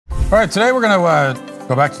All right, today we're going to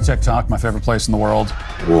go back to TikTok, my favorite place in the world.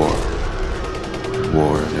 War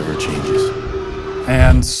never changes.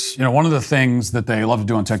 And, you know, one of the things that they love to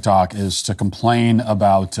do on TikTok is to complain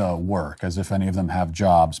about work, as if any of them have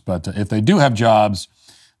jobs. But if they do have jobs,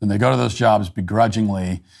 then they go to those jobs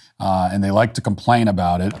begrudgingly, and they like to complain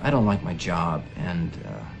about it. I don't like my job, and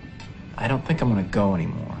I don't think I'm going to go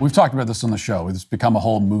anymore. We've talked about this on the show. It's become a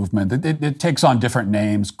whole movement. It takes on different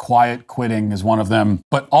names. Quiet quitting is one of them.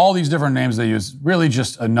 But all these different names they use, really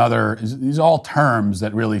just these are all terms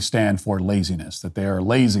that really stand for laziness, that they are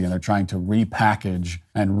lazy and they're trying to repackage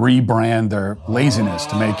and rebrand their laziness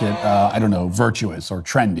to make it, I don't know, virtuous or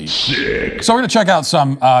trendy. Sick. So we're going to check out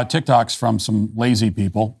some TikToks from some lazy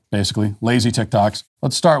people, basically, lazy TikToks.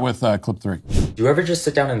 Let's start with clip 3. Do you ever just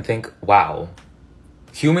sit down and think, wow,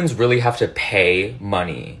 humans really have to pay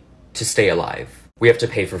money to stay alive? We have to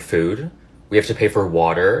pay for food. We have to pay for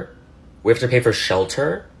water. We have to pay for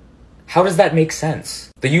shelter. How does that make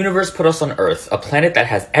sense? The universe put us on Earth, a planet that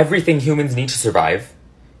has everything humans need to survive,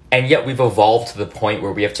 and yet we've evolved to the point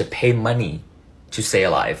where we have to pay money to stay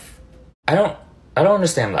alive. I don't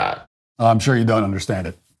understand that. I'm sure you don't understand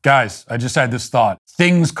it. Guys, I just had this thought.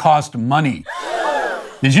 Things cost money.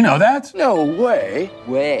 Did you know that? No way.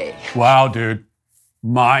 Wow, dude.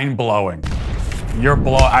 Mind-blowing. You're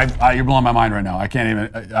blowing my mind right now. I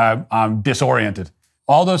can't even, I'm disoriented.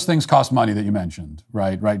 All those things cost money that you mentioned,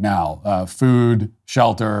 right now. Food,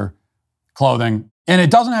 shelter, clothing. And it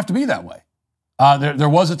doesn't have to be that way. There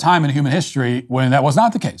was a time in human history when that was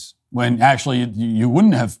not the case, when actually you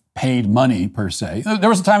wouldn't have paid money per se. There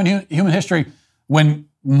was a time in human history when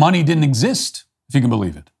money didn't exist, if you can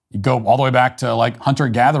believe it. You go all the way back to like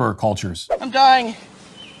hunter-gatherer cultures. I'm dying.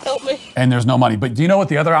 Help me. And there's no money. But do you know what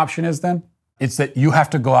the other option is then? It's that you have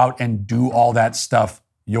to go out and do all that stuff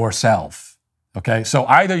yourself. Okay? So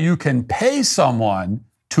either you can pay someone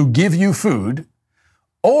to give you food,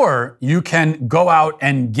 or you can go out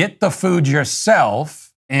and get the food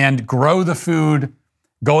yourself and grow the food,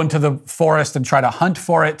 go into the forest and try to hunt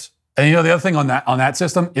for it. And you know, the other thing on that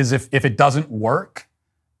system is if it doesn't work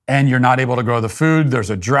and you're not able to grow the food, there's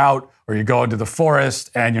a drought, or you go into the forest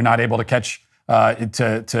and you're not able to catch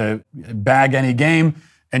to bag any game,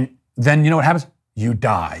 and then you know what happens? You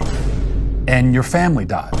die, and your family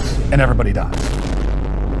dies, and everybody dies.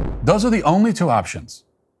 Those are the only two options.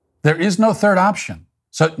 There is no third option.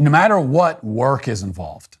 So no matter what, work is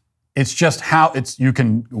involved. It's just you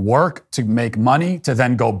can work to make money to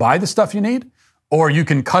then go buy the stuff you need, or you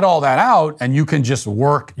can cut all that out and you can just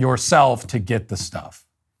work yourself to get the stuff.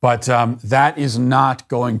 But that is not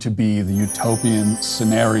going to be the utopian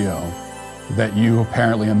scenario that you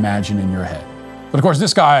apparently imagine in your head. But of course,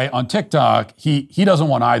 this guy on TikTok, he doesn't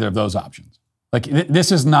want either of those options. Like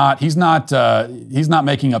this is not, he's not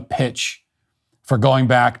making a pitch for going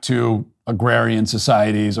back to agrarian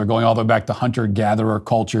societies or going all the way back to hunter-gatherer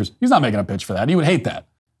cultures. He's not making a pitch for that. He would hate that.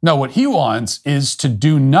 No, what he wants is to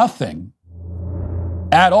do nothing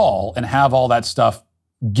at all and have all that stuff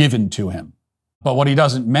given to him. But what he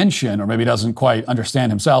doesn't mention, or maybe doesn't quite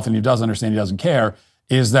understand himself, and he does understand, he doesn't care,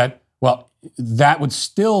 is that, well, that would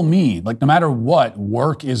still mean, like, no matter what,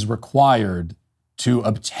 work is required to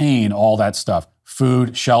obtain all that stuff.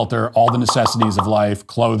 Food, shelter, all the necessities of life,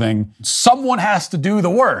 clothing. Someone has to do the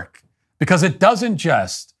work, because it doesn't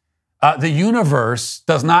just, the universe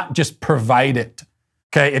does not just provide it.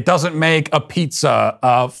 Okay, it doesn't make a pizza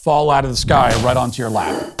fall out of the sky right onto your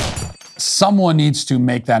lap. Someone needs to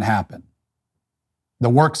make that happen. The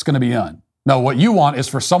work's going to be done. No, what you want is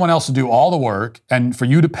for someone else to do all the work and for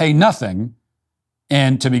you to pay nothing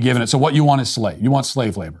and to be given it. So what you want is slave. You want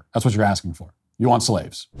slave labor. That's what you're asking for. You want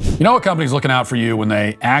slaves. You know what company's looking out for you when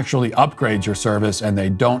they actually upgrade your service and they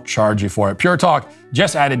don't charge you for it? Pure Talk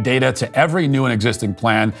just added data to every new and existing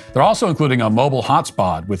plan. They're also including a mobile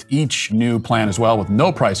hotspot with each new plan as well, with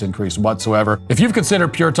no price increase whatsoever. If you've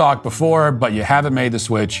considered Pure Talk before, but you haven't made the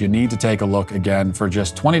switch, you need to take a look again. For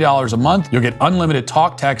just $20 a month, you'll get unlimited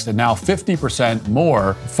talk, text, and now 50%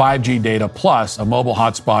 more 5G data plus a mobile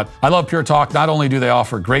hotspot. I love Pure Talk. Not only do they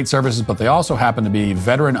offer great services, but they also happen to be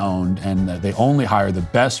veteran-owned, and they only hire the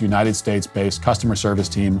best United States-based customer service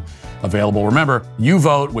team available. Remember, you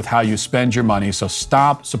vote with how you spend your money, so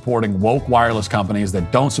stop supporting woke wireless companies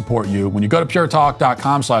that don't support you. When you go to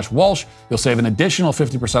puretalk.com/Walsh, you'll save an additional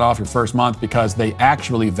 50% off your first month because they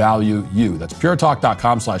actually value you. That's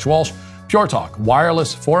puretalk.com/Walsh. Pure Talk,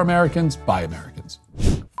 wireless for Americans by Americans.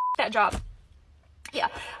 That job. Yeah,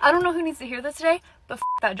 I don't know who needs to hear this today, but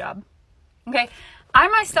that job. Okay? I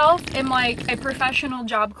myself am like a professional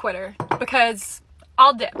job quitter because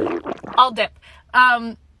I'll dip.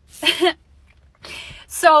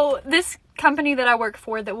 So this company that I work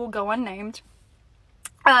for that will go unnamed,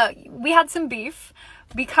 we had some beef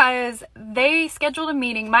because they scheduled a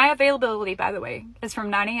meeting. My availability, by the way, is from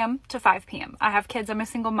 9 a.m. to 5 p.m. I have kids. I'm a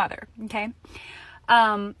single mother, okay?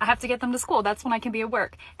 I have to get them to school. That's when I can be at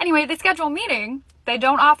work. Anyway, they schedule a meeting. They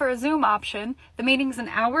don't offer a Zoom option. The meeting's an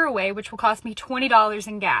hour away, which will cost me $20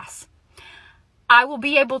 in gas. I will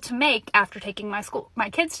be able to make, after taking my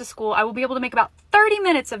kids to school, I will be able to make about 30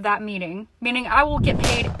 minutes of that meeting, meaning I will get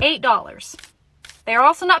paid $8. They are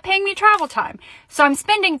also not paying me travel time. So I'm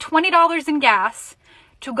spending $20 in gas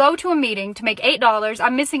to go to a meeting to make $8.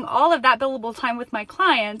 I'm missing all of that billable time with my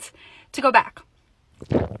clients to go back.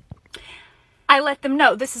 I let them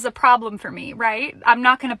know this is a problem for me, right? I'm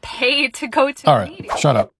not going to pay to go to a meeting. All right,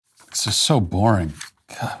 shut up. This is so boring.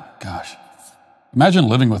 God, gosh. Imagine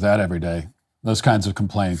living with that every day. Those kinds of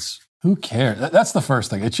complaints. Who cares? That's the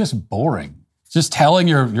first thing. It's just boring. Just telling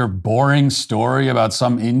your boring story about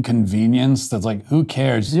some inconvenience that's like, who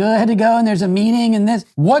cares? I had to go and there's a meeting and this.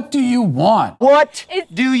 What do you want? What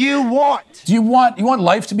do you want? Do you want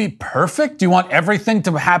life to be perfect? Do you want everything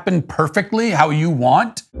to happen perfectly how you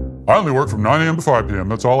want? I only work from 9 a.m. to 5 p.m.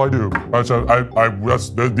 That's all I do.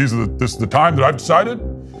 This is the time that I've decided,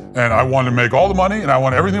 and I want to make all the money, and I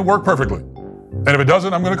want everything to work perfectly. And if it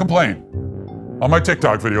doesn't, I'm going to complain. On my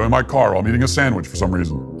TikTok video in my car while I'm eating a sandwich for some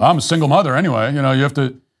reason. I'm a single mother anyway. You know, you have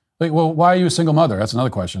to, like, well, why are you a single mother? That's another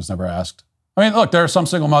question that's never asked. I mean, look, there are some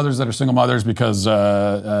single mothers that are single mothers because,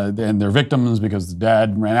 and they're victims because the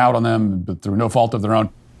dad ran out on them, but through no fault of their own.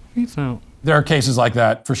 There are cases like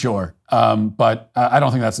that for sure. But I don't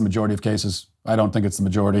think that's the majority of cases. I don't think it's the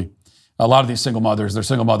majority. A lot of these single mothers, they're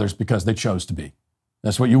single mothers because they chose to be.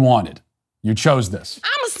 That's what you wanted. You chose this.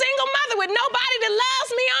 I'm a single mother with nobody that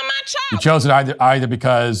loves me on my child. You chose it either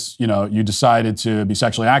because, you know, you decided to be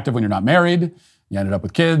sexually active when you're not married, you ended up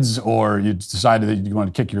with kids, or you decided that you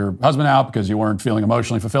wanted to kick your husband out because you weren't feeling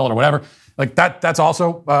emotionally fulfilled or whatever. Like that's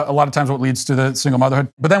also a lot of times what leads to the single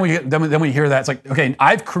motherhood. But then we hear that it's like, okay,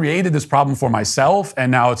 I've created this problem for myself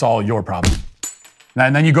and now it's all your problem.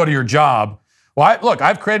 And then you go to your job. Well, look,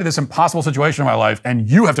 I've created this impossible situation in my life and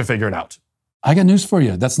you have to figure it out. I got news for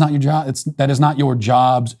you. That's not your job. That is not your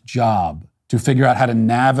job's job to figure out how to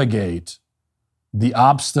navigate the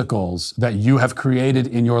obstacles that you have created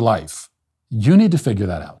in your life. You need to figure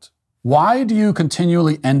that out. Why do you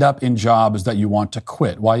continually end up in jobs that you want to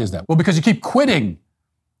quit? Why is that? Well, because you keep quitting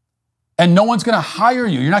and no one's going to hire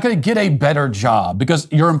you. You're not going to get a better job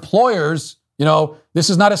because your employers, you know,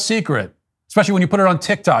 this is not a secret, especially when you put it on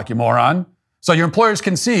TikTok, you moron. So your employers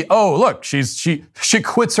can see, oh, look, she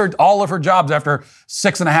quits all of her jobs after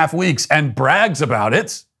 6.5 weeks and brags about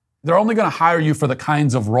it. They're only going to hire you for the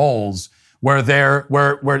kinds of roles where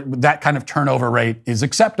that kind of turnover rate is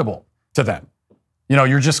acceptable to them. You know,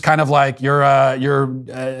 you're just kind of like you're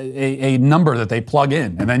a number that they plug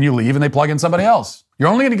in, and then you leave and they plug in somebody else. You're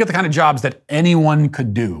only going to get the kind of jobs that anyone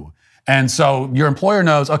could do. And so your employer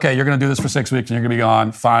knows, okay, you're going to do this for 6 weeks and you're going to be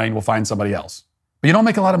gone. Fine, we'll find somebody else. But you don't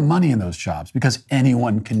make a lot of money in those jobs because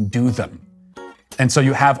anyone can do them. And so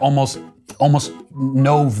you have almost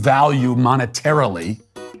no value monetarily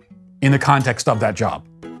in the context of that job.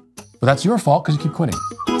 But that's your fault because you keep quitting.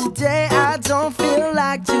 Today I don't feel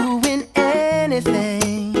like doing anything.